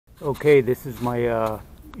Okay, this is my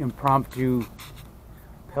impromptu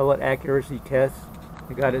pellet accuracy test.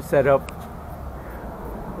 I got it set up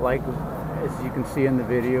like as you can see in the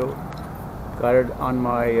video. Got it on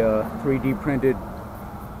my 3D printed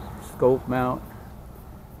scope mount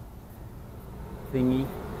thingy.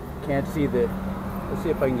 Can't see the, let's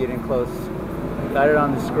see if I can get in close. Got it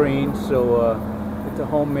on the screen, so it's a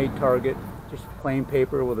homemade target, just plain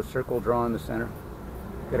paper with a circle drawn in the center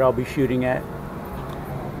that I'll be shooting at.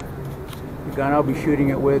 The gun I'll be shooting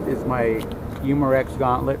it with is my Humorex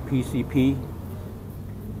Gauntlet PCP.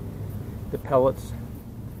 The pellets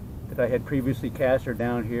that I had previously cast are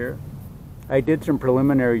down here. I did some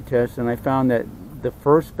preliminary tests and I found that the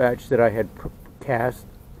first batch that I had cast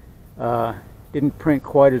didn't print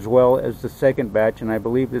quite as well as the second batch, and I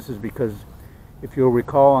believe this is because, if you'll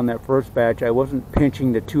recall, on that first batch I wasn't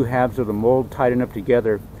pinching the two halves of the mold tight enough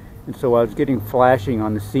together, and so I was getting flashing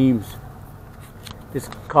on the seams. This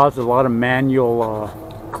caused a lot of manual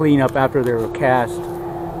cleanup after they were cast.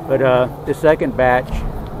 But the second batch,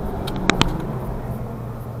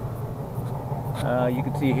 you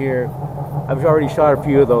can see here, I've already shot a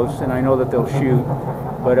few of those and I know that they'll shoot,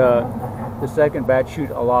 but the second batch shoot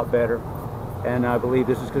a lot better, and I believe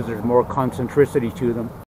this is because there's more concentricity to them.